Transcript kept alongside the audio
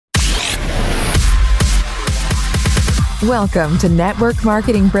Welcome to Network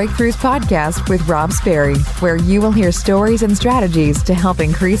Marketing Breakthroughs Podcast with Rob Sperry, where you will hear stories and strategies to help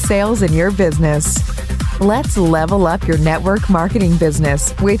increase sales in your business. Let's level up your network marketing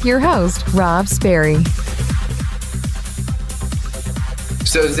business with your host, Rob Sperry.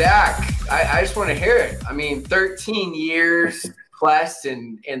 So Zach, I just want to hear it. I mean, 13 years plus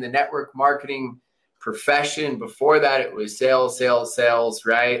in the network marketing profession. Before that, it was sales,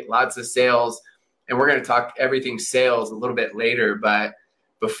 right? Lots of sales. And we're going to talk everything sales a little bit later. But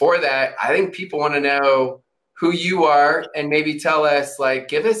before that, I think people want to know who you are and maybe tell us,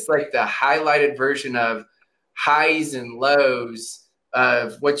 give us the highlighted version of highs and lows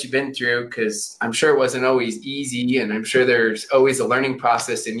of what you've been through, because I'm sure it wasn't always easy, and I'm sure there's always a learning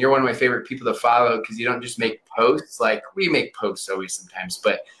process. And you're one of my favorite people to follow because you don't just make posts. Like, we make posts always sometimes,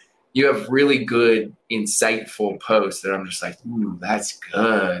 but you have really good, insightful posts that I'm just like, ooh, that's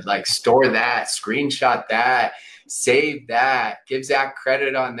good. Like, store that, screenshot that, save that, give Zach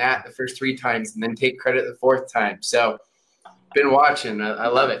credit on that the first 3 times, and then take credit the 4th time. So, been watching. I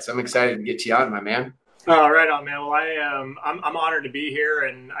love it. So I'm excited to get you on, my man. Oh, right on, man. Well, I'm honored to be here,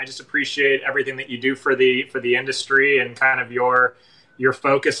 and I just appreciate everything that you do for the industry and kind of your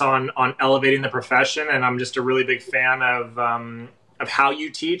focus on elevating the profession. And I'm just a really big fan of how you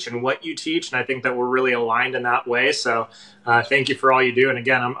teach and what you teach, and I think that we're really aligned in that way. So, thank you for all you do. And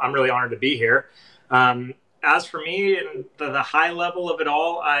again, I'm really honored to be here. As for me and the high level of it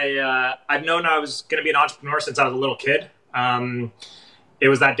all, I've known I was going to be an entrepreneur since I was a little kid. It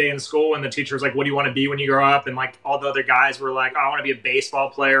was that day in school when the teacher was like, what do you want to be when you grow up? And all the other guys were like, oh, I want to be a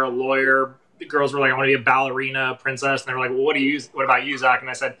baseball player, a lawyer. The girls were like, I want to be a ballerina, a princess. And they were like, well, what about you, Zach? And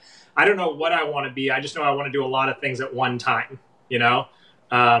I said, I don't know what I want to be. I just know I want to do a lot of things at one time, you know?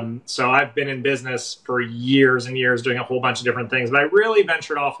 So I've been in business for years and years doing a whole bunch of different things, but I really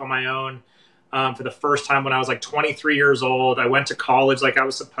ventured off on my own for the first time when I was 23 years old. I went to college like I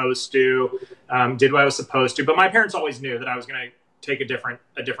was supposed to, did what I was supposed to, but my parents always knew that I was going to take a different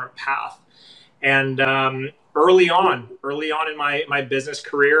path. And early on in my business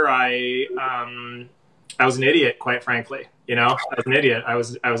career, I was an idiot, quite frankly. You know, I was an idiot. I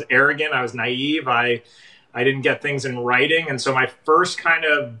was arrogant. I was naive. I didn't get things in writing. And so my first kind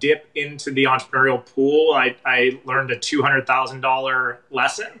of dip into the entrepreneurial pool, I learned a $200,000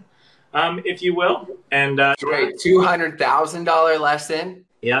 lesson, if you will. And wait, $200,000 lesson?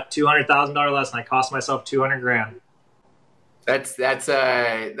 Yep, $200,000 lesson. I cost myself $200,000. That's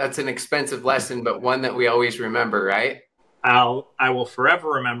an expensive lesson, but one that we always remember, right? I will forever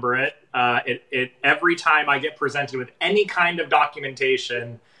remember it. Every time I get presented with any kind of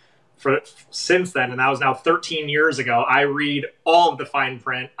documentation since then, and that was now 13 years ago, I read all of the fine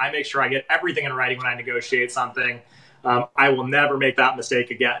print. I make sure I get everything in writing when I negotiate something. I will never make that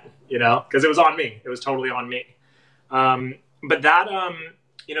mistake again, you know, because it was on me. It was totally on me. But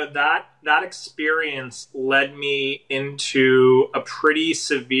that experience led me into a pretty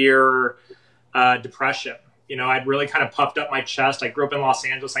severe depression. You know, I'd really kind of puffed up my chest. I grew up in Los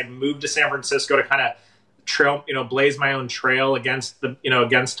Angeles. I'd moved to San Francisco to kind of blaze my own trail against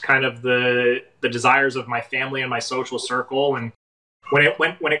kind of the desires of my family and my social circle. And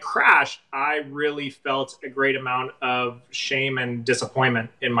when it crashed, I really felt a great amount of shame and disappointment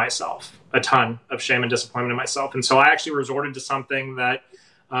in myself, a ton of shame and disappointment in myself. And so I actually resorted to something that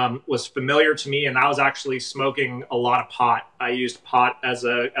was familiar to me, and I was actually smoking a lot of pot. I used pot as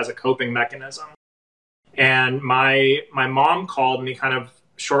a coping mechanism. And my mom called me kind of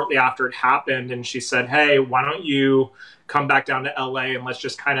shortly after it happened, and she said, hey, why don't you come back down to LA and let's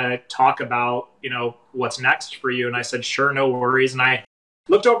just kind of talk about, what's next for you. And I said, sure, no worries. And I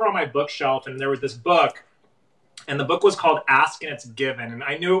looked over on my bookshelf, and there was this book, and the book was called Ask and It's Given. And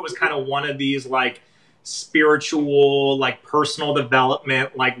I knew it was kind of one of these spiritual, personal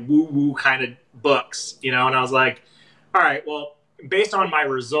development, woo-woo kind of books, and I was like, all right, well, based on my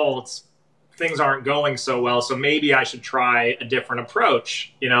results, things aren't going so well, so maybe I should try a different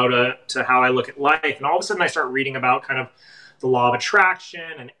approach, to how I look at life. And all of a sudden I start reading about kind of the law of attraction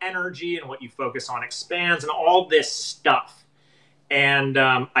and energy and what you focus on expands and all this stuff. And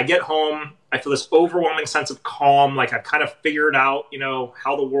I get home, I feel this overwhelming sense of calm, like I've kind of figured out,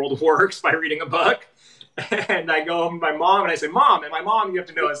 how the world works by reading a book. And I go home to my mom and I say, Mom, and my mom, you have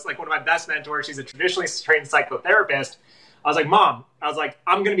to know, is one of my best mentors. She's a traditionally trained psychotherapist. I was like, Mom,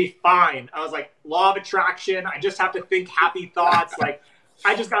 I'm going to be fine. I was like, law of attraction. I just have to think happy thoughts.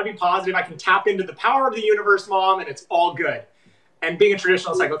 I just got to be positive. I can tap into the power of the universe, Mom, and it's all good. And being a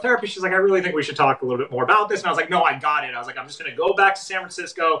traditional psychotherapist, she's like, I really think we should talk a little bit more about this. And I was like, no, I got it. I was like, I'm just going to go back to San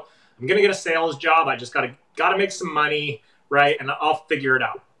Francisco. I'm going to get a sales job. I just got to make some money, right? And I'll figure it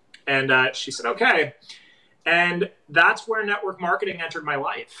out. And she said, okay. And that's where network marketing entered my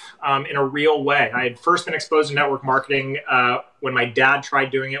life in a real way. I had first been exposed to network marketing when my dad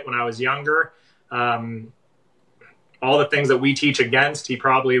tried doing it when I was younger. All the things that we teach against, he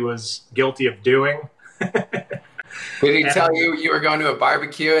probably was guilty of doing. Did he tell you you were going to a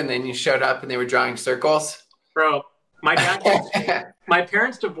barbecue and then you showed up and they were drawing circles? Bro, my dad, my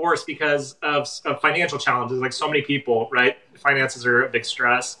parents divorced because of financial challenges, like so many people, right? Finances are a big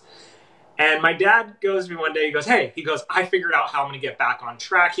stress. And my dad goes to me one day, he goes, I figured out how I'm going to get back on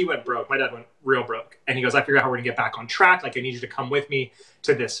track. He went broke. My dad went real broke. And he goes, I figured out how we're going to get back on track. Like, I need you to come with me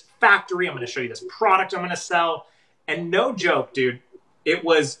to this factory. I'm going to show you this product I'm going to sell. And no joke, dude, it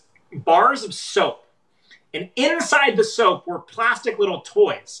was bars of soap. And inside the soap were plastic little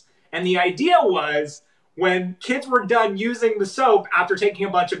toys. And the idea was when kids were done using the soap after taking a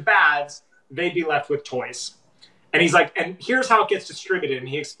bunch of baths, they'd be left with toys. And he's like, and here's how it gets distributed. And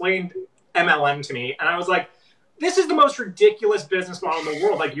he explained MLM to me. And I was like, this is the most ridiculous business model in the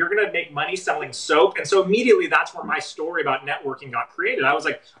world. Like, you're going to make money selling soap. And so immediately that's where my story about networking got created. I was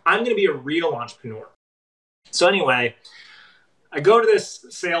like, I'm going to be a real entrepreneur. So anyway, I go to this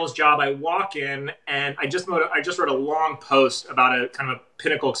sales job. I walk in and I just wrote a long post about a kind of a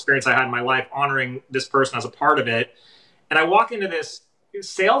pinnacle experience I had in my life, honoring this person as a part of it. And I walk into this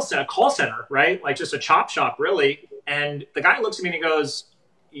sales call center, right? Like just a chop shop, really. And the guy looks at me and he goes,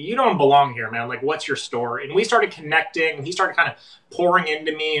 you don't belong here, man. Like, what's your story? And we started connecting, and he started kind of pouring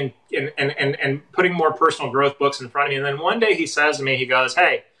into me and putting more personal growth books in front of me. And then one day he says to me, he goes,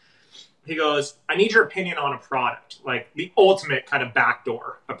 I need your opinion on a product, like the ultimate kind of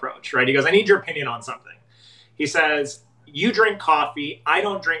backdoor approach, right? He goes, I need your opinion on something. He says, you drink coffee. I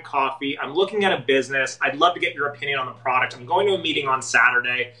don't drink coffee. I'm looking at a business. I'd love to get your opinion on the product. I'm going to a meeting on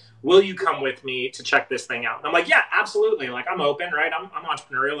Saturday. Will you come with me to check this thing out? And I'm like, yeah, absolutely. Like, I'm open, right? I'm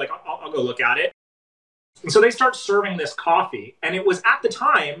entrepreneurial. Like, I'll go look at it. And so they start serving this coffee. And it was at the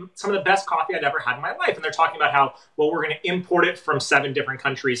time some of the best coffee I'd ever had in my life. And they're talking about how, well, we're going to import it from 7 different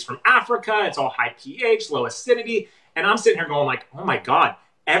countries from Africa. It's all high pH, low acidity. And I'm sitting here going like, oh my God,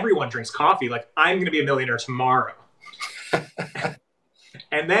 everyone drinks coffee. Like, I'm going to be a millionaire tomorrow.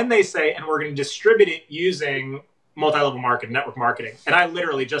 And then they say, and we're going to distribute it using multi-level marketing, network marketing. And I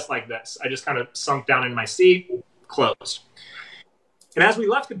literally, just like this, I just kind of sunk down in my seat, closed. And as we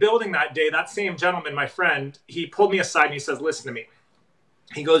left the building that day, that same gentleman, my friend, he pulled me aside and he says, listen to me.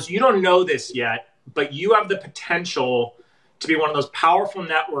 He goes, you don't know this yet, but you have the potential to be one of those powerful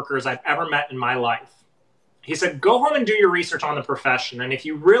networkers I've ever met in my life. He said, go home and do your research on the profession. And if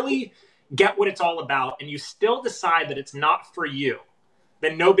you really get what it's all about and you still decide that it's not for you,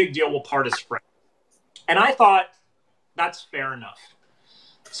 then no big deal, we'll part as friends. And I thought, that's fair enough.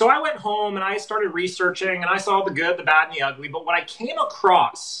 So I went home and I started researching and I saw the good, the bad, and the ugly. But what I came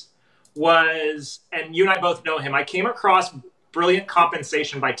across was, and you and I both know him, I came across Brilliant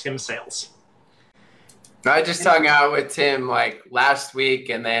Compensation by Tim Sales. I just hung out with Tim like last week,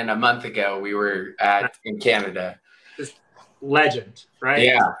 and then a month ago we were in Canada. This legend, right?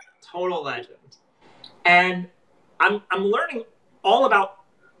 Yeah. Total legend. And I'm learning all about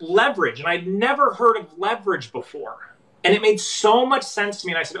leverage, and I'd never heard of leverage before. And it made so much sense to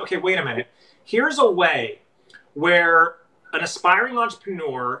me. And I said, okay, wait a minute. Here's a way where an aspiring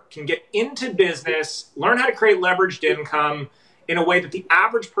entrepreneur can get into business, learn how to create leveraged income in a way that the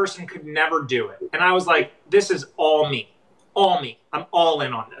average person could never do it. And I was like, this is all me. I'm all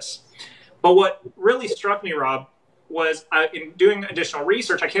in on this. But what really struck me, Rob, was in doing additional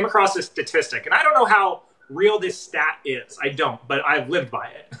research, I came across this statistic. And I don't know how real this stat is. I don't, but I've lived by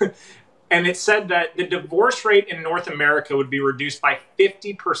it. And it said that the divorce rate in North America would be reduced by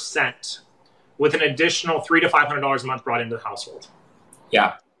 50% with an additional $300 to $500 a month brought into the household.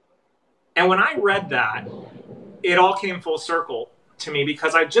 Yeah. And when I read that, it all came full circle to me,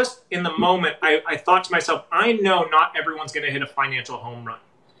 because I just, in the moment, I thought to myself, I know not everyone's going to hit a financial home run.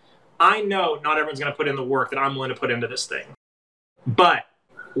 I know not everyone's going to put in the work that I'm willing to put into this thing. But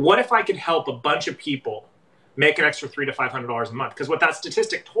what if I could help a bunch of people make an extra $300 to $500 a month? Because what that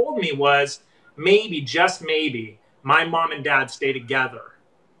statistic told me was, maybe, just maybe, my mom and dad stay together.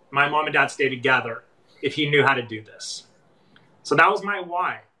 My mom and dad stay together if he knew how to do this. So that was my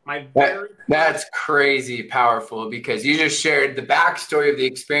why. That's crazy powerful, because you just shared the backstory of the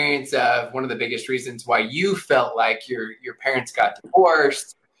experience of one of the biggest reasons why you felt like your parents got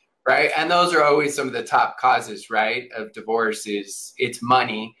divorced, right? And those are always some of the top causes, right, of divorce is it's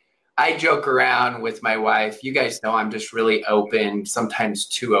money. I joke around with my wife. You guys know I'm just really open, sometimes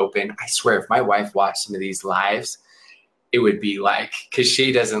too open. I swear, if my wife watched some of these lives, it would be like, because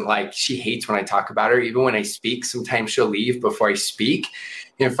she hates when I talk about her. Even when I speak, sometimes she'll leave before I speak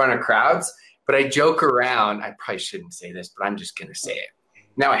in front of crowds. But I joke around. I probably shouldn't say this, but I'm just going to say it.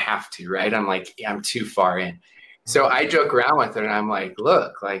 Now I have to, right? I'm like, yeah, I'm too far in. So I joke around with her and I'm like,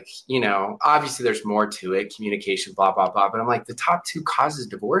 look, like, obviously there's more to it, communication, blah, blah, blah. But I'm like, the top 2 causes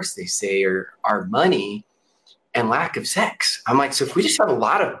of divorce, they say, are money and lack of sex. I'm like, so if we just have a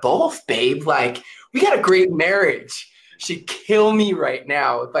lot of both, babe, like we got a great marriage. She'd kill me right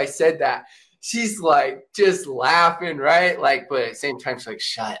now if I said that. She's like just laughing, right? Like, but at the same time, she's like,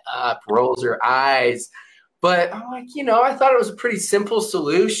 shut up, rolls her eyes. But I'm like, I thought it was a pretty simple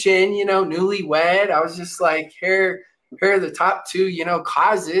solution, newlywed. I was just like, here are the top 2,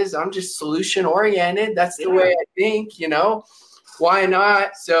 causes. I'm just solution oriented. That's the way I think, why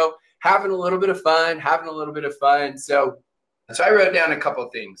not? So having a little bit of fun. So I wrote down a couple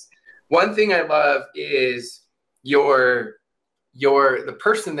of things. One thing I love is the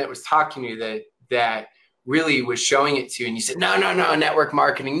person that was talking to you that really was showing it to you. And you said, no, network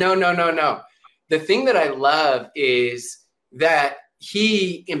marketing. No. The thing that I love is that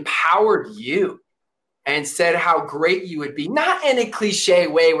he empowered you and said how great you would be, not in a cliche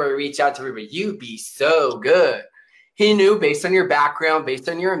way where we reach out to everybody. You'd be so good. He knew based on your background, based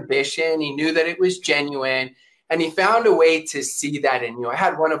on your ambition, he knew that it was genuine, and he found a way to see that in you. I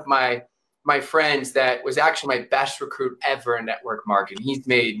had one of my friends that was actually my best recruit ever in network marketing. He's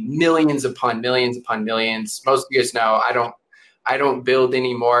made millions upon millions upon millions. Most of you guys know I don't build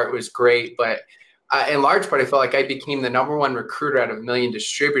anymore. It was great, but in large part, I felt like I became the #1 recruiter out of 1 million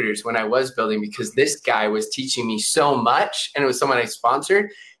distributors when I was building, because this guy was teaching me so much, and it was someone I sponsored.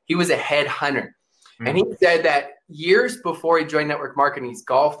 He was a headhunter. And he said that years before he joined network marketing, he's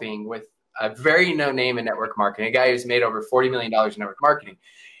golfing with a very no name in network marketing, a guy who's made over $40 million in network marketing.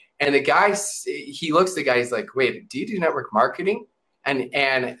 And the guy, he looks at the guy, he's like, wait, do you do network marketing?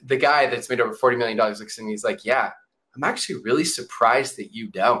 And the guy that's made over $40 million looks at me, he's like, yeah, I'm actually really surprised that you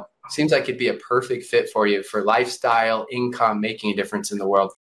don't. Seems like it'd be a perfect fit for you for lifestyle, income, making a difference in the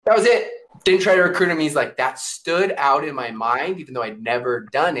world. That was it. Didn't try to recruit him. He's like, that stood out in my mind, even though I'd never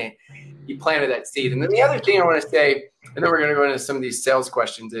done it. He planted that seed. And then the other thing I want to say, and then we're going to go into some of these sales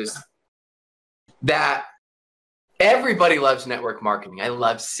questions, is that everybody loves network marketing. I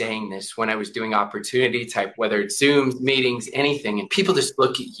love saying this when I was doing opportunity type, whether it's Zooms, meetings, anything, and people just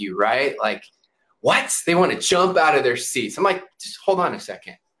look at you, right? Like, what? They want to jump out of their seats. I'm like, just hold on a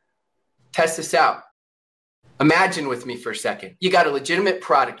second. Test this out. Imagine with me for a second. You got a legitimate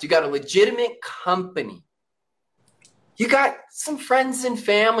product. You got a legitimate company. You got some friends and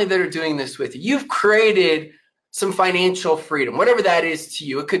family that are doing this with you. You've created some financial freedom, whatever that is to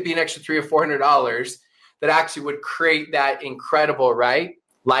you. It could be an extra $300 or $400 that actually would create that incredible, right,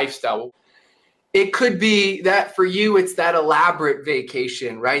 lifestyle. It could be that for you, it's that elaborate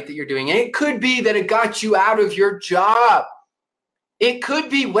vacation, right, that you're doing. And it could be that it got you out of your job. It could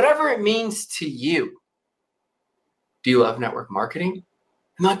be whatever it means to you. Do you love network marketing?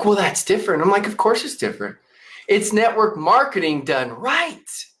 I'm like, well, that's different. I'm like, of course it's different. It's network marketing done right.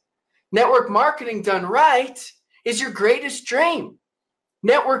 Network marketing done right is your greatest dream.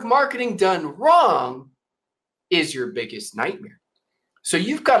 Network marketing done wrong is your biggest nightmare. So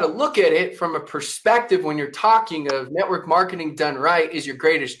you've got to look at it from a perspective when you're talking of network marketing done right is your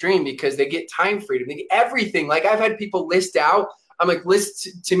greatest dream, because they get time freedom. They get everything. Like I've had people list out, I'm like,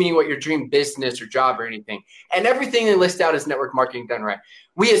 list to me what your dream business or job or anything. And everything they list out is network marketing done right.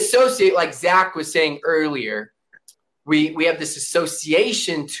 We associate, like Zach was saying earlier, we have this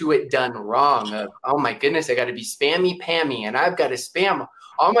association to it done wrong of, oh my goodness, I got to be spammy pammy and I've got to spam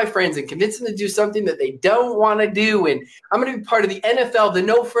all my friends and convince them to do something that they don't want to do. And I'm going to be part of the NFL, the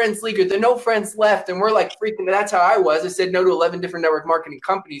no friends league, or the no friends left. And we're like freaking, that's how I was. I said no to 11 different network marketing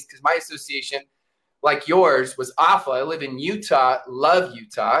companies because my association, like yours, was awful. I live in Utah, love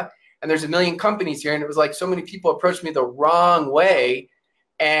Utah, and there's a million companies here. And it was like so many people approached me the wrong way.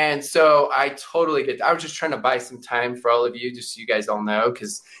 And so I totally get, I was just trying to buy some time for all of you, just so you guys all know,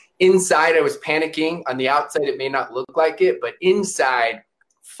 because inside I was panicking. On the outside, it may not look like it, but inside,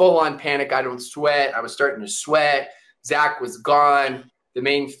 full on panic. I don't sweat. I was starting to sweat. Zach was gone, the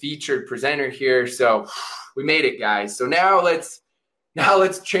main featured presenter here. So we made it, guys. So now let's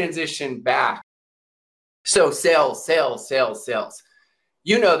transition back. So sales.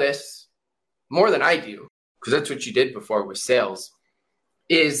 You know this more than I do, because that's what you did before with sales,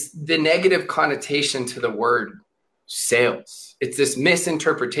 is the negative connotation to the word sales. It's this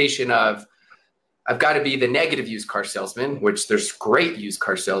misinterpretation of, I've got to be the negative used car salesman, which there's great used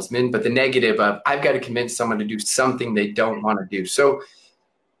car salesmen, but the negative of, I've got to convince someone to do something they don't want to do. So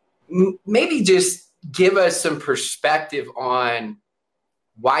maybe just give us some perspective on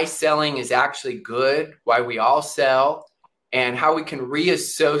why selling is actually good, why we all sell, and how we can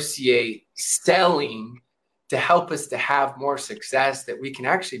reassociate selling to help us to have more success, that we can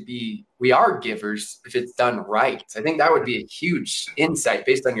actually we are givers if it's done right. So I think that would be a huge insight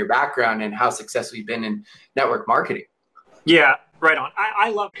based on your background and how successful you've been in network marketing. Yeah, right on. I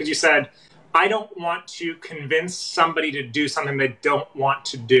love, because you said, I don't want to convince somebody to do something they don't want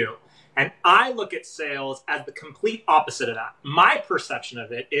to do. And I look at sales as the complete opposite of that. My perception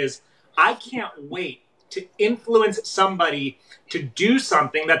of it is I can't wait to influence somebody to do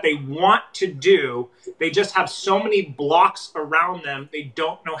something that they want to do. They just have so many blocks around them, they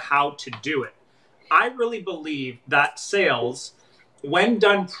don't know how to do it. I really believe that sales, when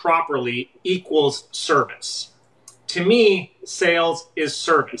done properly, equals service. To me, sales is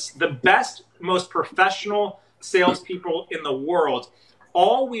service. The best, most professional salespeople in the world,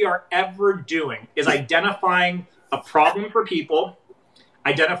 all we are ever doing is identifying a problem for people,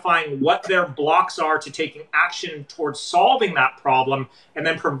 identifying what their blocks are to taking action towards solving that problem, and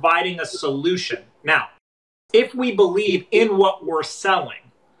then providing a solution. Now, if we believe in what we're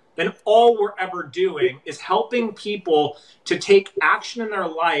selling, then all we're ever doing is helping people to take action in their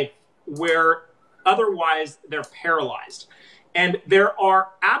life where otherwise they're paralyzed. And there are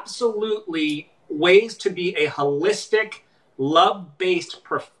absolutely ways to be a holistic, love-based,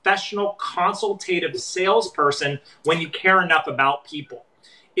 professional, consultative salesperson when you care enough about people.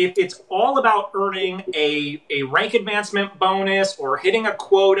 If it's all about earning a rank advancement bonus or hitting a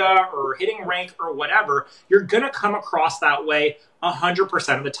quota or hitting rank or whatever, you're going to come across that way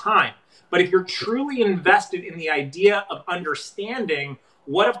 100% of the time. But if you're truly invested in the idea of understanding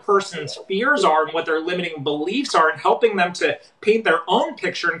what a person's fears are and what their limiting beliefs are, and helping them to paint their own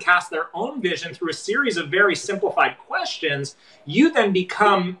picture and cast their own vision through a series of very simplified questions, you then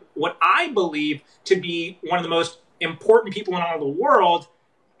become what I believe to be one of the most important people in all the world,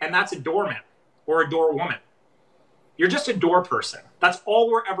 and that's a doorman or a doorwoman. You're just a door person. That's all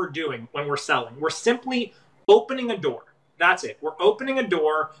we're ever doing when we're selling. We're simply opening a door. That's it. We're opening a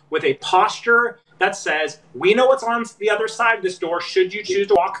door with a posture that says, we know what's on the other side of this door should you choose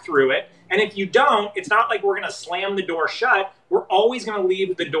to walk through it. And if you don't, it's not like we're going to slam the door shut. We're always going to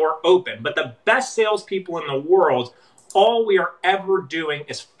leave the door open. But the best salespeople in the world, all we are ever doing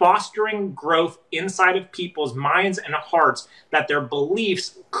is fostering growth inside of people's minds and hearts that their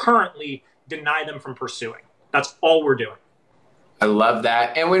beliefs currently deny them from pursuing. That's all we're doing. I love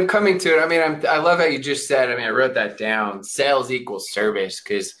that. And when coming to it, I mean, I love how you just said, I wrote that down, sales equals service,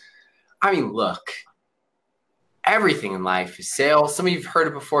 because, look, everything in life is sales. Some of you've heard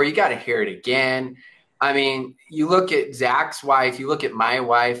it before. You got to hear it again. You look at Zach's wife, you look at my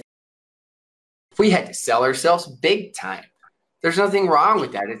wife. We had to sell ourselves big time. There's nothing wrong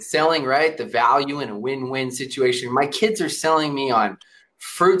with that. It's selling, right? The value in a win-win situation. My kids are selling me on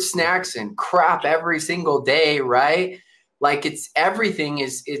fruit snacks and crap every single day, right? Like it's everything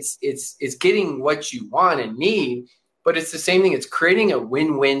is it's getting what you want and need, but it's the same thing. It's creating a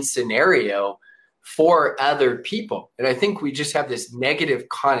win-win scenario for other people. And I think we just have this negative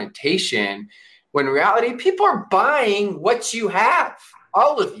connotation when in reality, people are buying what you have,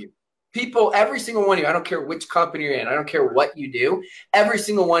 all of you. People, every single one of you, I don't care which company you're in, I don't care what you do, every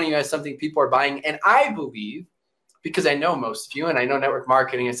single one of you has something people are buying. And I believe, because I know most of you, and I know network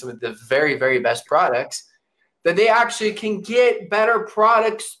marketing is some of the very, very best products, that they actually can get better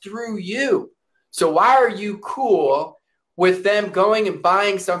products through you. So why are you cool with them going and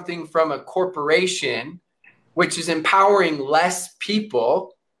buying something from a corporation, which is empowering less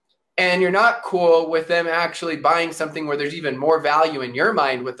people, and you're not cool with them actually buying something where there's even more value in your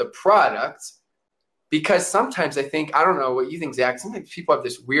mind with the product? Because sometimes I think, I don't know what you think, Zach, sometimes people have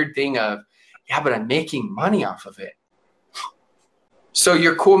this weird thing of, yeah, but I'm making money off of it. So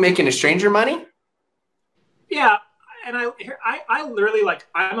you're cool making a stranger money? Yeah. And I literally, like,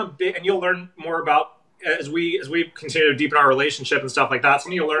 I'm a big, and you'll learn more about as we continue to deepen our relationship and stuff like that.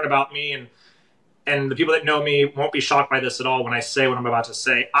 Something you'll learn about me, and the people that know me won't be shocked by this at all when I say what I'm about to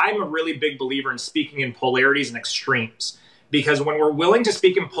say. I'm a really big believer in speaking in polarities and extremes, because when we're willing to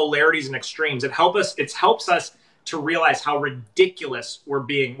speak in polarities and extremes, it helps us to realize how ridiculous we're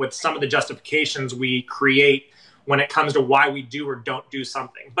being with some of the justifications we create when it comes to why we do or don't do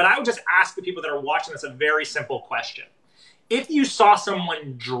something. But I would just ask the people that are watching this a very simple question. If you saw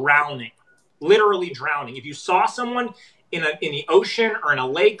someone drowning, literally drowning, if you saw someone in the ocean or in a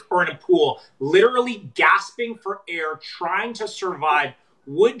lake or in a pool, literally gasping for air, trying to survive,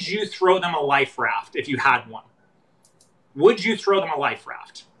 would you throw them a life raft if you had one? Would you throw them a life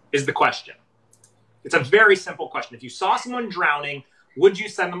raft is the question. It's a very simple question. If you saw someone drowning, would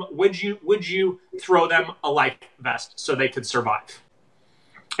you throw them a life vest so they could survive?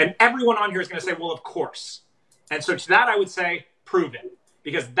 And everyone on here is going to say, well, of course. And so to that, I would say, prove it.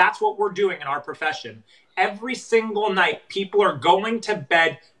 because that's what we're doing in our profession. Every single night, people are going to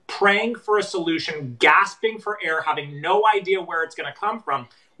bed praying for a solution, gasping for air, having no idea where it's going to come from.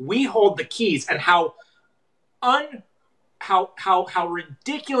 We hold the keys, and how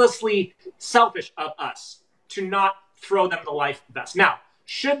ridiculously selfish of us to not throw them the life vest. Now,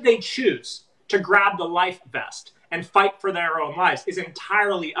 should they choose to grab the life vest and fight for their own lives is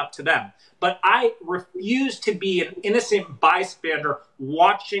entirely up to them. But I refuse to be an innocent bystander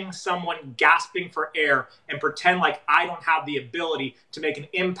watching someone gasping for air and pretend like I don't have the ability to make an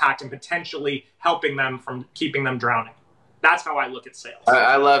impact and potentially helping them from keeping them drowning. That's how I look at sales.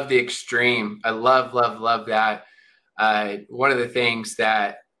 I love the extreme. I love that. One of the things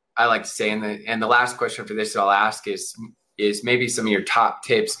that I like to say, and the last question for this I'll ask is maybe some of your top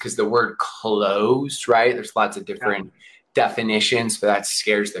tips, because the word close, right? There's lots of different definitions, but that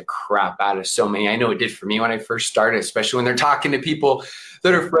scares the crap out of so many. I know it did for me when I first started, especially when they're talking to people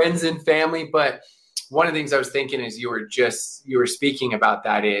that are friends and family. But one of the things I was thinking as you were speaking about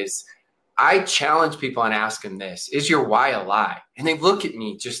that is, I challenge people and ask them this: is your why a lie? And they look at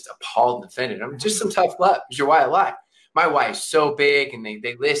me just appalled and offended. I'm just some tough love. Is your why a lie? My why is so big, and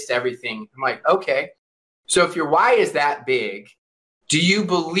they list everything. I'm like, okay. So if your why is that big, do you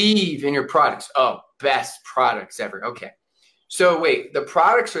believe in your products? Oh, best products ever. Okay. So wait, the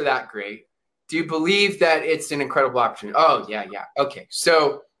products are that great. Do you believe that it's an incredible opportunity? Oh, yeah. Okay.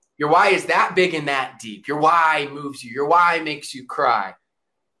 So your why is that big and that deep. Your why moves you. Your why makes you cry.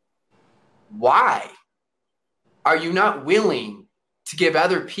 Why are you not willing to give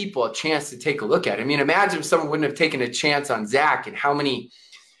other people a chance to take a look at it? I mean, imagine if someone wouldn't have taken a chance on Zach and how many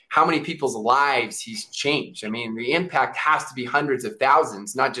people's lives he's changed. I mean, the impact has to be hundreds of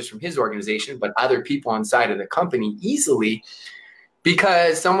thousands, not just from his organization, but other people inside of the company easily,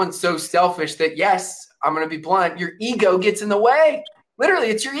 because someone's so selfish that, yes, I'm going to be blunt, your ego gets in the way. Literally,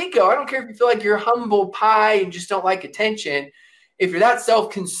 it's your ego. I don't care if you feel like you're humble pie and just don't like attention. If you're that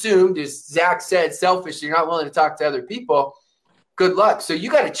self-consumed, as Zach said, selfish, you're not willing to talk to other people, good luck. So you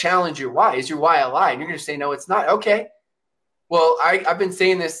got to challenge your why. Is your why a lie? And you're going to say, no, it's not. Okay. Well, I've been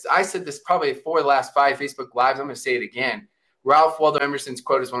saying this. I said this probably 4 of the last 5 Facebook Lives. I'm going to say it again. Ralph Waldo Emerson's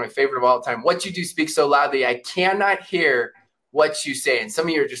quote is one of my favorite of all time. What you do speaks so loudly, I cannot hear what you say. And some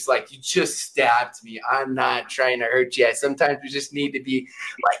of you are just like, you just stabbed me. I'm not trying to hurt you. Sometimes we just need to be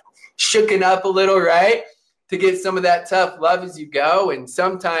like shooken up a little, right? To get some of that tough love as you go. And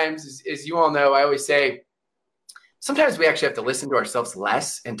sometimes, as you all know, I always say, sometimes we actually have to listen to ourselves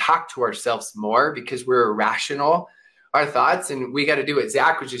less and talk to ourselves more, because we're irrational, our thoughts. And we got to do what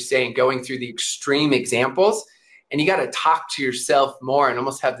Zach was just saying, going through the extreme examples. And you got to talk to yourself more and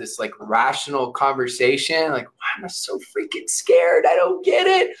almost have this like rational conversation. Like, why am I so freaking scared? I don't get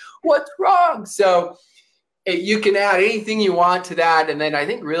it. What's wrong? So you can add anything you want to that. And then I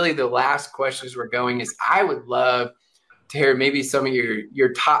think really the last questions we're going is, I would love to hear maybe some of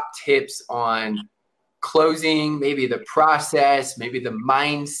your top tips on closing, maybe the process, maybe the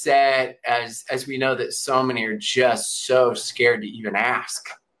mindset, as we know that so many are just so scared to even ask.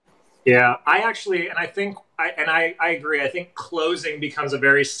 Yeah, I agree. I think closing becomes a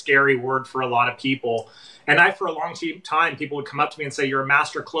very scary word for a lot of people. And for a long time, people would come up to me and say, you're a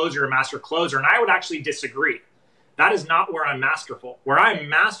master closer, And I would actually disagree. That is not where I'm masterful. Where I'm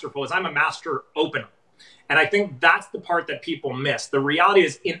masterful is I'm a master opener. And I think that's the part that people miss. The reality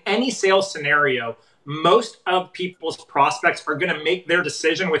is, in any sales scenario, most of people's prospects are going to make their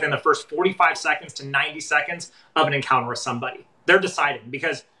decision within the first 45 seconds to 90 seconds of an encounter with somebody. They're deciding,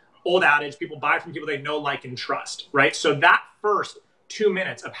 because old adage, people buy from people they know, like, and trust, right? So that first 2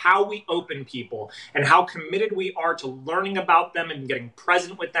 minutes of how we open people and how committed we are to learning about them and getting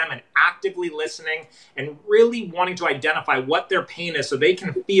present with them and actively listening and really wanting to identify what their pain is, so they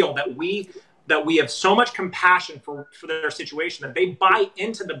can feel that we have so much compassion for their situation that they buy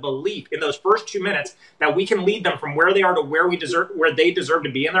into the belief in those first 2 minutes that we can lead them from where they are to where they deserve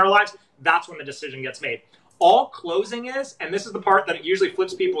to be in their lives. That's when the decision gets made. All closing is, and this is the part that usually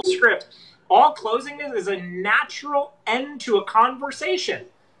flips people's script, all closing is a natural end to a conversation.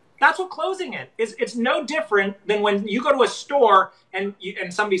 That's what closing is. It's no different than when you go to a store and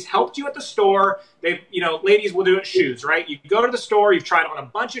somebody's helped you at the store. Ladies will do it, shoes, right? You go to the store, you've tried on a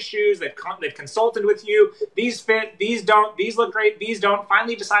bunch of shoes, they've consulted with you. These fit, these don't, these look great, these don't.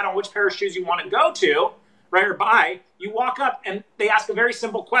 Finally decide on which pair of shoes you want to go to, right, or buy. You walk up and they ask a very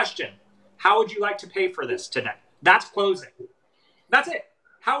simple question. How would you like to pay for this today? That's closing. That's it.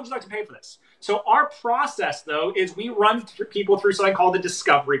 How would you like to pay for this? So our process, though, is we run people through something called the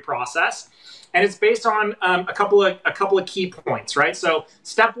discovery process, and it's based on a couple of key points, right? So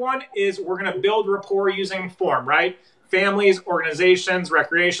step 1 is we're going to build rapport using form, right? families, organizations,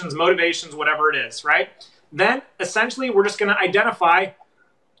 recreations, motivations, whatever it is, right? Then essentially we're just going to identify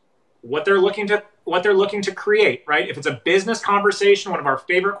what they're looking to create, right? If it's a business conversation, one of our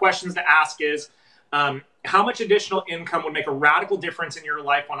favorite questions to ask is, how much additional income would make a radical difference in your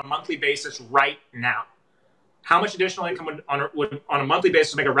life on a monthly basis right now? How much additional income would on a monthly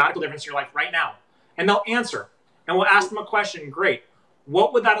basis make a radical difference in your life right now? And they'll answer. And we'll ask them a question. Great.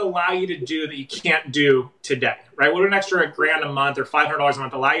 What would that allow you to do that you can't do today? Right? What would an extra $1,000 a month or $500 a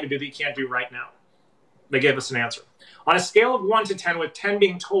month allow you to do that you can't do right now? They gave us an answer. On a scale of 1 to 10, with 10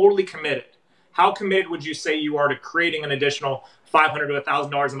 being totally committed, how committed would you say you are to creating an additional $500 to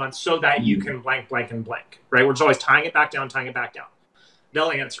 $1,000 a month so that you can blank, blank, and blank, right? We're just always tying it back down.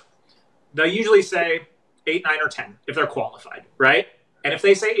 They'll answer. They'll usually say 8, 9, or 10 if they're qualified, right? And if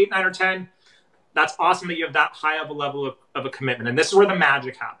they say 8, 9, or 10, that's awesome that you have that high of a level of a commitment. And this is where the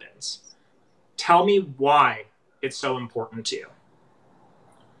magic happens. Tell me why it's so important to you.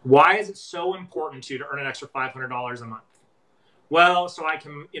 Why is it so important to you to earn an extra $500 a month? Well, so I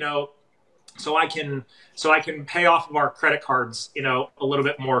can, so I can pay off of our credit cards, a little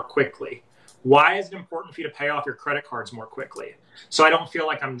bit more quickly. Why is it important for you to pay off your credit cards more quickly? So I don't feel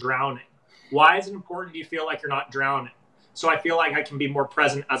like I'm drowning. Why is it important you feel like you're not drowning? So I feel like I can be more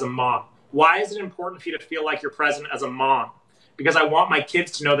present as a mom. Why is it important for you to feel like you're present as a mom? Because I want my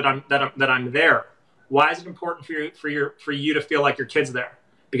kids to know that I'm there. Why is it important for you to feel like your kid's there?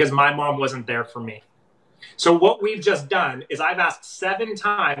 Because my mom wasn't there for me. So what we've just done is I've asked 7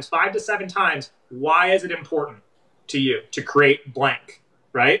 times, 5 to 7 times, why is it important to you to create blank,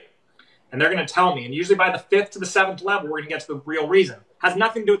 right? And they're going to tell me. And usually by the 5th to the 7th level, we're going to get to the real reason. Has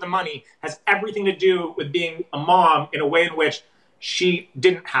nothing to do with the money, has everything to do with being a mom in a way in which she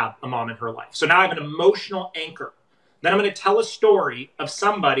didn't have a mom in her life. So now I have an emotional anchor. Then I'm going to tell a story of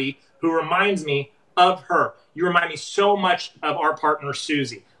somebody who reminds me of her. You remind me so much of our partner,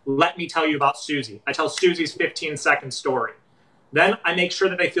 Susie. Let me tell you about Susie. I tell Susie's 15-second story. Then I make sure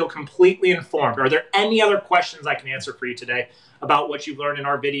that they feel completely informed. Are there any other questions I can answer for you today about what you've learned in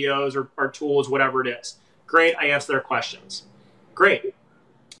our videos or our tools, whatever it is? Great, I answer their questions. Great.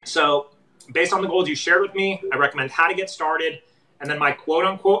 So based on the goals you shared with me, I recommend how to get started. And then my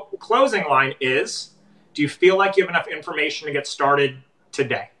quote-unquote closing line is, do you feel like you have enough information to get started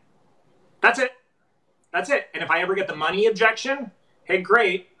today? That's it. That's it. And if I ever get the money objection, hey,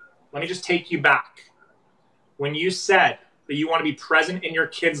 great. Let me just take you back. When you said that you want to be present in your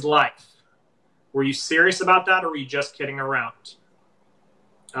kid's life, were you serious about that or were you just kidding around?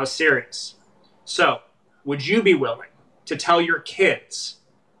 I was serious. So would you be willing to tell your kids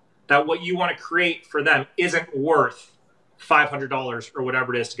that what you want to create for them isn't worth $500 or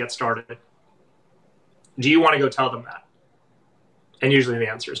whatever it is to get started? Do you want to go tell them that? And usually the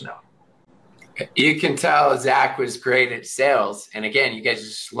answer is no. You can tell Zach was great at sales. And again, you guys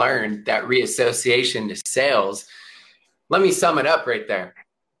just learned that reassociation to sales. Let me sum it up right there.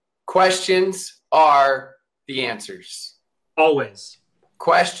 Questions are the answers. Always.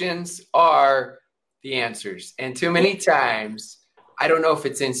 Questions are the answers. And too many times, I don't know if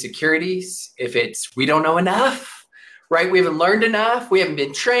it's insecurities, if it's we don't know enough, right? We haven't learned enough. We haven't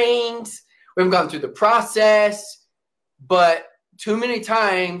been trained. We haven't gone through the process. But too many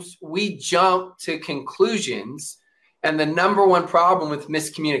times we jump to conclusions, and the number one problem with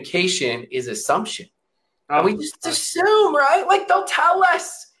miscommunication is assumption. And we just assume, right? Like they'll tell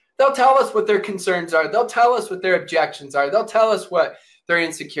us what their concerns are. They'll tell us what their objections are. They'll tell us what their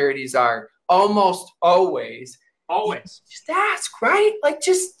insecurities are. Almost always. Always. Just ask, right? Like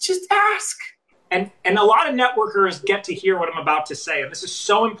just ask. And a lot of networkers get to hear what I'm about to say. And this is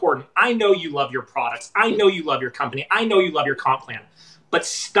so important. I know you love your products. I know you love your company. I know you love your comp plan. But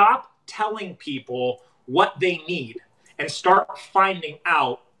stop telling people what they need and start finding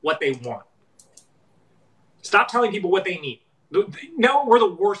out what they want. Stop telling people what they need. No, we're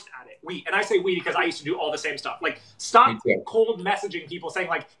the worst at it. And I say we because I used to do all the same stuff. Like, stop cold messaging people saying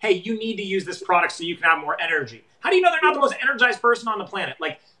like, hey, you need to use this product so you can have more energy. How do you know they're not the most energized person on the planet?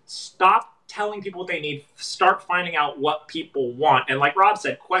 Like, stop telling people what they need, start finding out what people want. And like Rob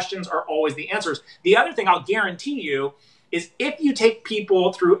said, questions are always the answers. The other thing I'll guarantee you is if you take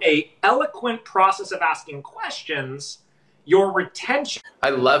people through an eloquent process of asking questions, your retention.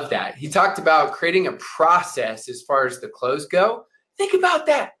 I love that. He talked about creating a process as far as the close go. Think about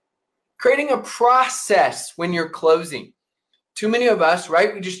that. Creating a process when you're closing. Too many of us,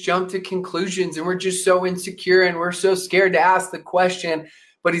 right? We just jump to conclusions and we're just so insecure and we're so scared to ask the question.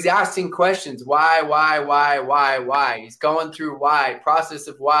 But he's asking questions. Why? He's going through why, process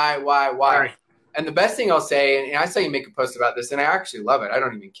of why. Right. And the best thing I'll say, and I saw you make a post about this, and I actually love it. I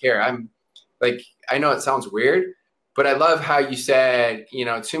don't even care. I'm like, I know it sounds weird, But I love how you said,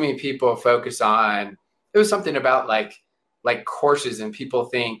 too many people focus on, it was something about like courses, and people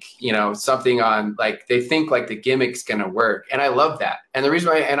think, something on like, they think like the gimmick's going to work. And I love that. And the reason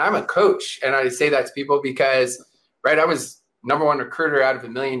why, and I'm a coach, and I say that to people because, right, I was number one recruiter out of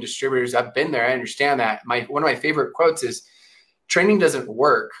 1 million distributors. I've been there. I understand that. One of my favorite quotes is, training doesn't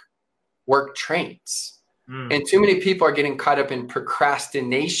work trains. And too many people are getting caught up in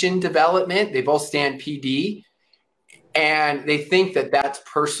procrastination development. They both stand PD, and they think that that's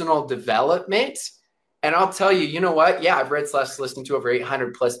personal development. And I'll tell you, you know what? Yeah, I've read / listened to over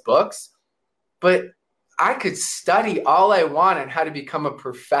 800 plus books, but I could study all I want on how to become a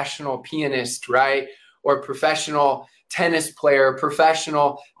professional pianist, right? Or professional tennis player,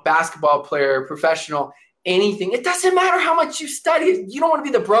 professional basketball player, professional anything. It doesn't matter how much you study. You don't want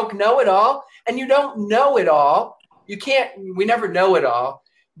to be the broke know-it-all, and you don't know it all. We never know it all.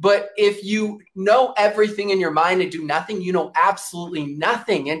 But if you know everything in your mind and do nothing, you know absolutely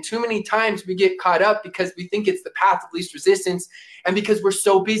nothing. And too many times we get caught up because we think it's the path of least resistance, and because we're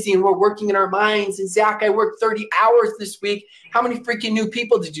so busy and we're working in our minds. And Zach, I worked 30 hours this week. How many freaking new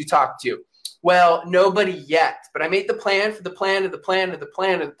people did you talk to? Well, nobody yet. But I made the plan for the plan of the plan of the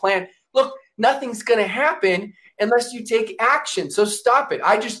plan of the plan. Look, nothing's going to happen unless you take action. So stop it.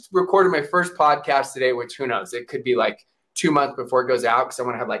 I just recorded my first podcast today, which who knows? It could be like 2 months before it goes out, because I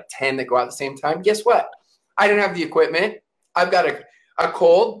want to have like 10 that go out at the same time. Guess what? I didn't have the equipment. I've got a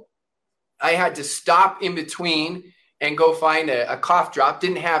cold. I had to stop in between and go find a cough drop.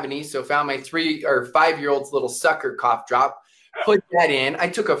 Didn't have any, so found my 3 or 5-year-old's little sucker cough drop. Put that in. I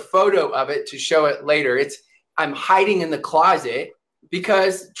took a photo of it to show it later. I'm hiding in the closet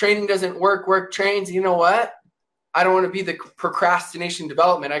because training doesn't work trains. You know what? I don't want to be the procrastination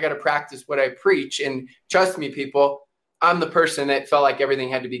development. I got to practice what I preach. And trust me, people, I'm the person that felt like everything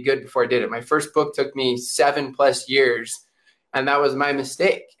had to be good before I did it. My first book took me 7+ years, and that was my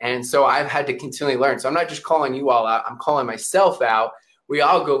mistake. And so I've had to continually learn. So I'm not just calling you all out. I'm calling myself out. We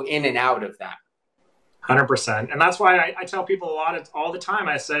all go in and out of that. 100%. And that's why I tell people all the time.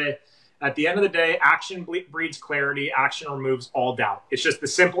 I say, at the end of the day, action breeds clarity. Action removes all doubt. It's just the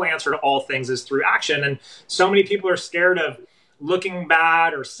simple answer to all things is through action. And so many people are scared of looking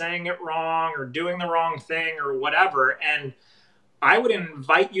bad or saying it wrong or doing the wrong thing or whatever. And I would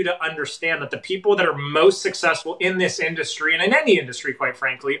invite you to understand that the people that are most successful in this industry, and in any industry, quite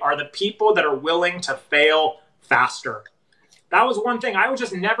frankly, are the people that are willing to fail faster. That was one thing. I was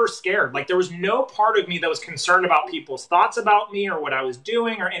just never scared. Like, there was no part of me that was concerned about people's thoughts about me or what I was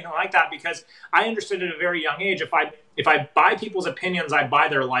doing or anything like that, because I understood at a very young age, if I buy people's opinions, I buy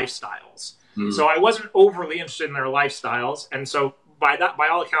their lifestyles. So I wasn't overly interested in their lifestyles. And so by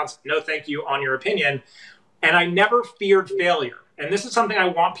all accounts, no thank you on your opinion. And I never feared failure. And this is something I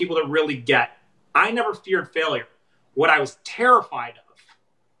want people to really get. I never feared failure. What I was terrified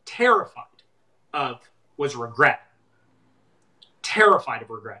of was regret. Terrified of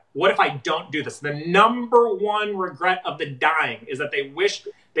regret. What if I don't do this? The number one regret of the dying is that they wish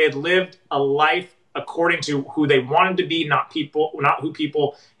they had lived a life according to who they wanted to be, not who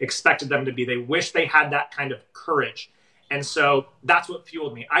people expected them to be. They wish they had that kind of courage. And so that's what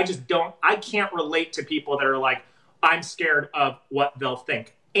fueled me. I can't relate to people that are like, I'm scared of what they'll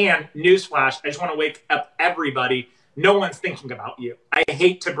think. And newsflash, I just want to wake up everybody. No one's thinking about you. I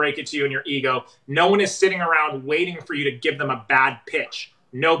hate to break it to you and your ego. No one is sitting around waiting for you to give them a bad pitch.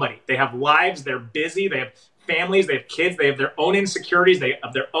 Nobody. They have lives. They're busy. They have families. They have kids. They have their own insecurities. They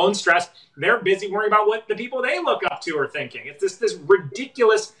have their own stress. They're busy worrying about what the people they look up to are thinking. It's this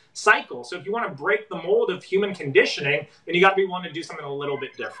ridiculous cycle. So if you want to break the mold of human conditioning, then you got to be willing to do something a little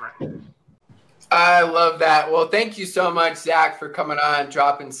bit different. I love that. Well, thank you so much, Zach, for coming on,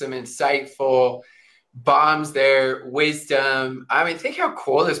 dropping some insightful bombs there, wisdom. I mean, think how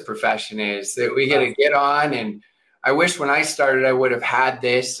cool this profession is that we get to get on. And I wish when I started, I would have had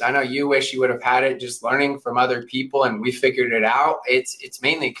this. I know you wish you would have had it, just learning from other people, and we figured it out. It's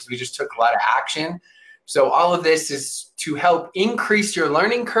mainly because we just took a lot of action. So all of this is to help increase your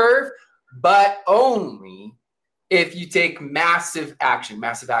learning curve, but only if you take massive action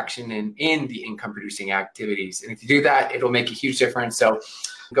in the income producing activities. And if you do that, it'll make a huge difference. So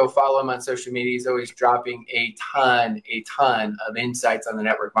go follow him on social media. He's always dropping a ton of insights on the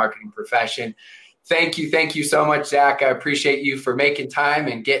network marketing profession. Thank you so much, Zach. I appreciate you for making time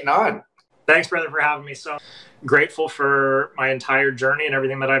and getting on. Thanks, brother, for having me. So grateful for my entire journey and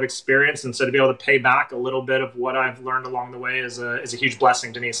everything that I've experienced. And so to be able to pay back a little bit of what I've learned along the way is a huge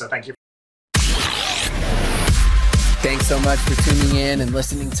blessing to me. So thank you. Thanks so much for tuning in and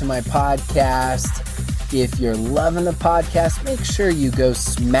listening to my podcast. If you're loving the podcast, make sure you go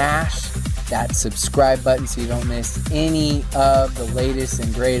smash that subscribe button so you don't miss any of the latest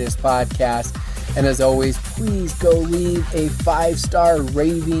and greatest podcasts. And as always, please go leave a 5-star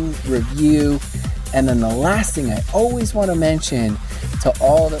raving review. And then the last thing I always want to mention to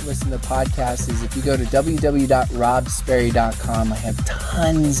all that listen to podcasts is if you go to www.robsperry.com, I have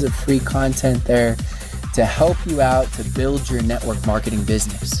tons of free content there to help you out to build your network marketing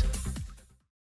business.